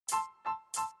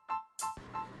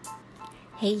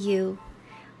Hey you,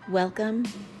 welcome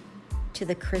to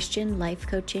the Christian Life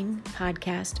Coaching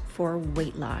Podcast for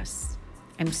Weight Loss.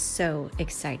 I'm so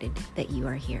excited that you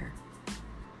are here.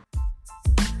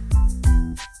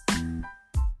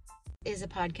 Is a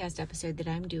podcast episode that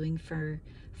I'm doing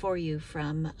for you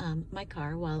from my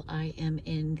car while I am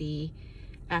in the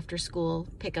after school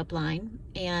pickup line,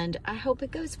 and I hope it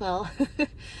goes well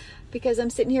because I'm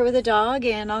sitting here with a dog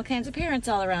and all kinds of parents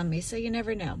all around me, so you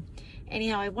never know.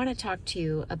 Anyhow, I want to talk to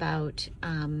you about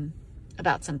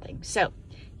something. So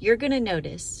you're going to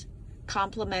notice,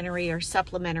 complimentary or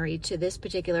supplementary to this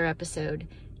particular episode,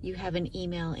 you have an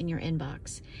email in your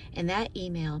inbox, and that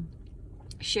email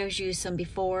shows you some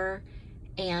before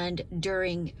and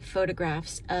during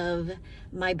photographs of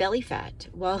my belly fat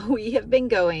while we have been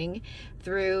going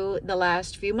through the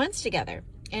last few months together.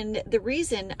 And the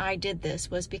reason I did this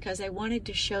was because I wanted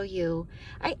to show you,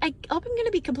 I'm going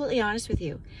to be completely honest with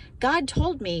you. God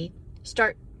told me,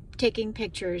 start taking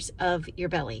pictures of your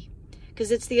belly,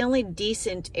 because it's the only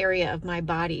decent area of my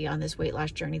body on this weight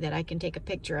loss journey that I can take a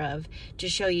picture of to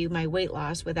show you my weight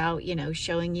loss without,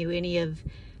 showing you any of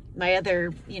my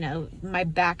other, my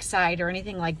backside or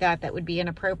anything like that. That would be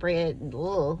inappropriate.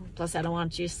 Ugh. Plus, I don't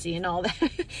want you seeing all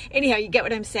that. Anyhow, you get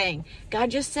what I'm saying.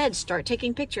 God just said, start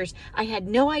taking pictures. I had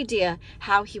no idea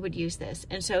how he would use this.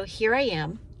 And so here I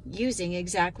am using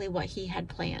exactly what he had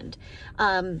planned.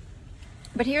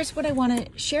 But here's what I want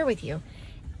to share with you.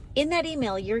 In that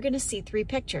email, you're going to see 3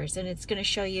 pictures, and it's going to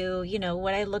show you,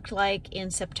 what I looked like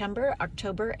in September,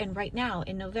 October, and right now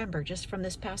in November, just from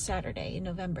this past Saturday in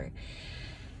November.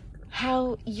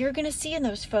 How you're going to see in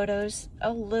those photos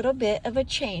a little bit of a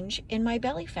change in my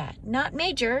belly fat. Not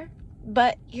major,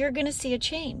 but you're going to see a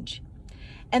change.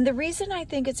 And the reason I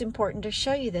think it's important to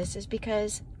show you this is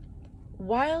because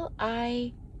while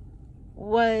I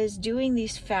was doing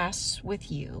these fasts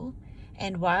with you,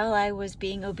 and while I was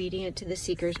being obedient to the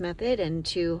Seeker's Method and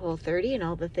to Whole30 and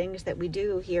all the things that we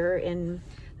do here in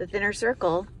the Thinner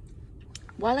Circle,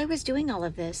 while I was doing all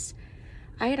of this,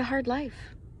 I had a hard life,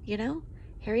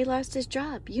 Harry lost his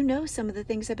job. Some of the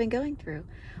things I've been going through.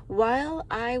 While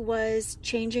I was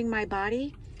changing my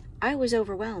body, I was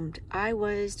overwhelmed. I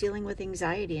was dealing with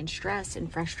anxiety and stress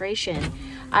and frustration.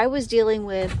 I was dealing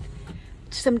with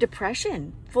some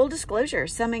depression, full disclosure,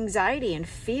 some anxiety and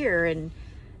fear. And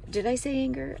did I say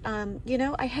anger?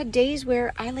 I had days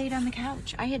where I laid on the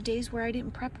couch. I had days where I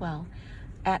didn't prep well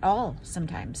at all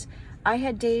sometimes. I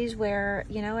had days where,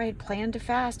 I had planned to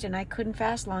fast and I couldn't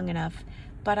fast long enough.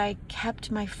 But I kept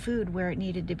my food where it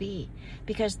needed to be,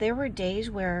 because there were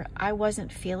days where I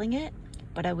wasn't feeling it,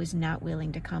 but I was not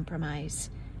willing to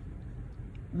compromise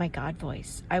my God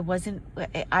voice. I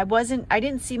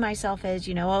didn't see myself as,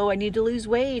 I need to lose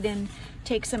weight and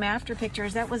take some after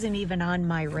pictures. That wasn't even on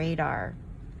my radar.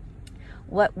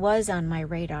 What was on my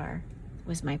radar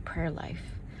was my prayer life.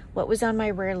 What was on my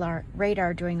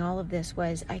radar during all of this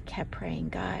was I kept praying,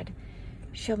 God,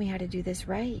 show me how to do this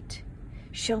right.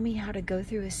 Show me how to go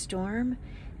through a storm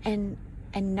and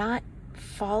not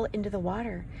fall into the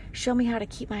water. Show me how to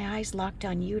keep my eyes locked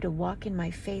on you, to walk in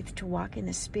my faith, to walk in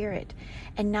the Spirit,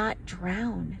 and not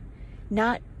drown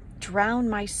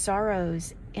my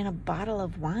sorrows in a bottle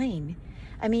of wine.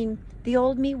 I mean, the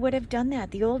old me would have done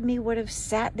that. The old me would have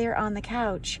sat there on the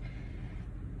couch,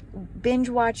 binge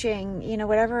watching,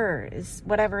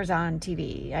 whatever's on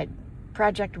TV,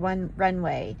 Project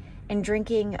Runway, and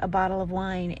drinking a bottle of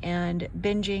wine and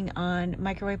binging on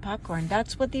microwave popcorn.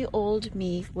 That's what the old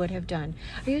me would have done.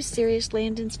 Are you serious?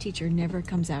 Landon's teacher never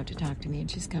comes out to talk to me, and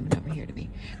she's coming over here to me.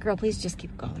 Girl, please just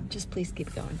keep going. Just please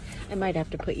keep going. I might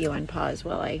have to put you on pause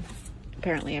while I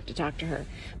apparently have to talk to her.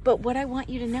 But what I want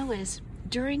you to know is,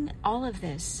 during all of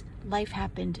this, life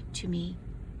happened to me.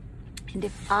 And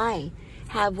if I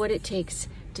have what it takes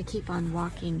to keep on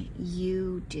walking,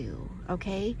 you do,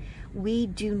 okay? We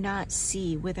do not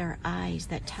see with our eyes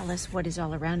that tell us what is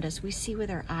all around us. We see with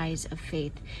our eyes of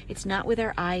faith. It's not with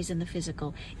our eyes in the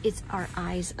physical. It's our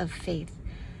eyes of faith.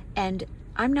 And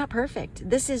I'm not perfect.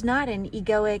 This is not an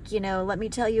egoic, let me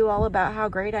tell you all about how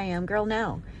great I am. Girl,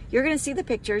 no. You're going to see the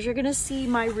pictures. You're going to see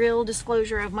my real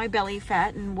disclosure of my belly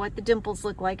fat and what the dimples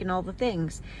look like and all the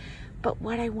things. But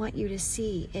what I want you to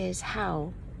see is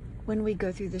how, when we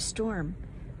go through the storm,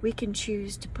 we can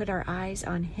choose to put our eyes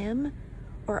on him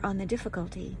or on the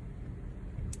difficulty.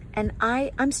 And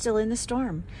I'm still in the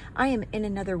storm. I am in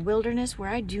another wilderness where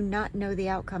I do not know the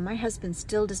outcome. My husband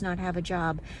still does not have a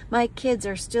job. My kids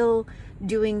are still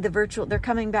doing they're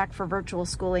coming back for virtual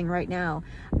schooling right now.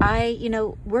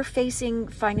 We're facing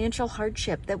financial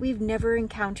hardship that we've never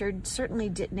encountered, certainly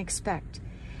didn't expect.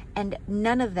 And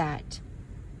none of that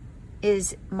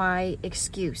is my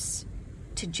excuse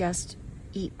to just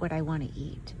eat what I want to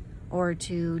eat, or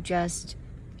to just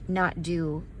not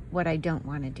do what I don't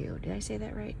want to do. Did I say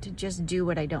that right? To just do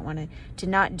what I don't want to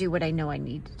not do what I know I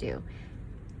need to do.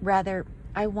 Rather,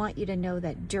 I want you to know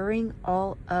that during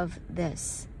all of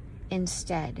this,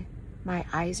 instead, my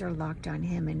eyes are locked on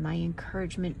him, and my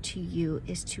encouragement to you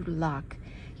is to lock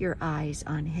your eyes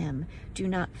on him. Do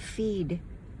not feed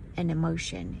an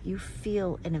emotion. You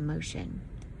feel an emotion.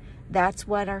 That's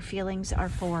what our feelings are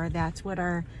for. That's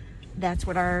why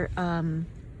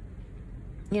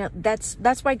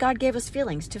God gave us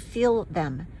feelings, to feel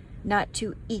them, not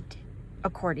to eat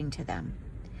according to them.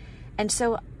 And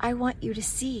so I want you to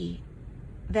see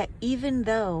that even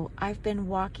though I've been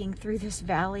walking through this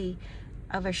valley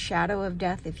of a shadow of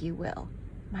death, if you will,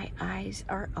 my eyes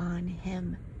are on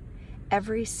him.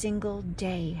 Every single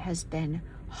day has been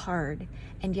hard,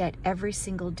 and yet every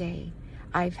single day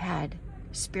I've had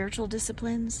spiritual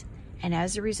disciplines, and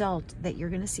as a result that you're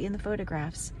going to see in the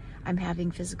photographs, I'm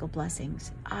having physical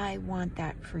blessings. I want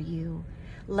that for you.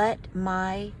 Let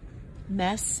my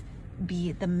mess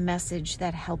be the message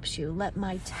that helps you. Let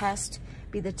my test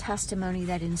be the testimony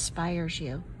that inspires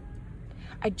you.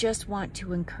 I just want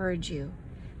to encourage you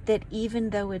that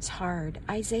even though it's hard,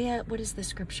 Isaiah, what is the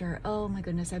scripture? Oh my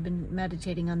goodness, I've been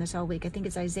meditating on this all week. I think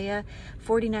it's Isaiah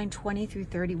 49:20 through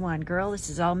 31. Girl, this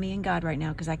is all me and God right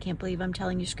now, because I can't believe I'm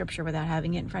telling you scripture without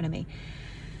having it in front of me.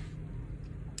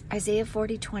 Isaiah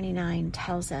 40:29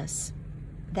 tells us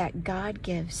that God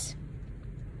gives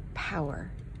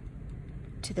power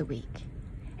to the weak,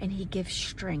 and he gives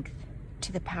strength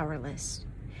to the powerless,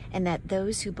 and that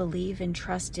those who believe and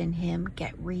trust in him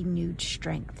get renewed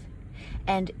strength.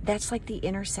 And that's like the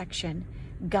intersection.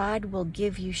 God will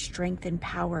give you strength and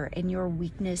power in your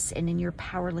weakness and in your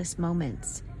powerless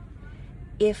moments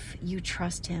if you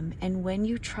trust him. And when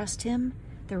you trust him,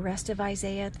 the rest of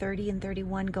Isaiah 30 and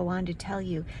 31 go on to tell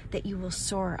you that you will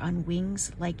soar on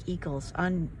wings like eagles,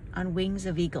 on wings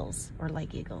of eagles, or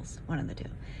like eagles, one of the two.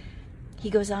 He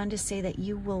goes on to say that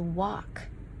you will walk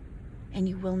and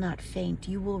you will not faint.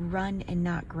 You will run and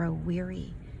not grow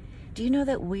weary. Do you know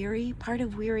that part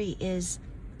of weary is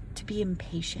to be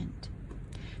impatient?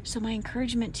 So my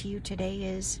encouragement to you today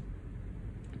is,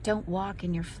 don't walk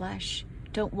in your flesh.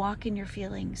 Don't walk in your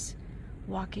feelings.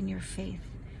 Walk in your faith.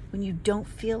 When you don't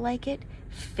feel like it,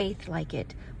 faith like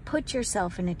it. Put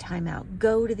yourself in a timeout.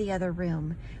 Go to the other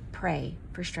room. Pray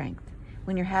for strength.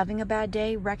 When you're having a bad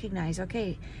day, recognize,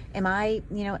 okay, am I,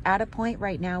 at a point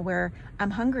right now where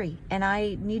I'm hungry and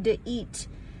I need to eat,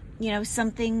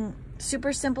 something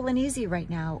super simple and easy right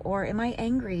now? Or am I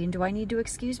angry and do I need to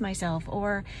excuse myself?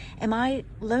 Or am I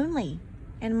lonely?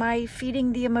 Am I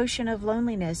feeding the emotion of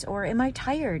loneliness? Or am I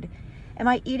tired? Am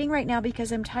I eating right now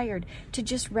because I'm tired? To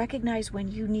just recognize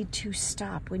when you need to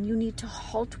stop, when you need to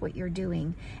halt what you're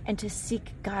doing, and to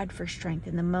seek God for strength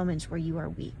in the moments where you are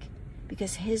weak.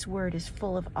 Because his word is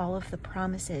full of all of the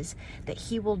promises that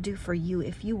he will do for you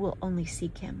if you will only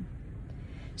seek him.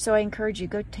 So I encourage you,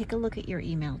 go take a look at your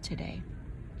email today.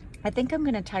 I think I'm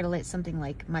going to title it something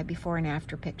like my before and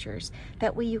after pictures.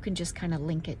 That way you can just kind of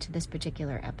link it to this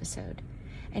particular episode.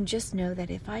 And just know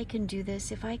that if I can do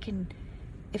this, if I can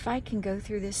go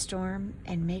through this storm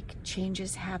and make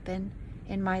changes happen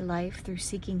in my life through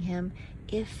seeking him,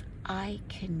 if I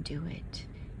can do it,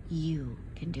 you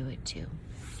can do it too.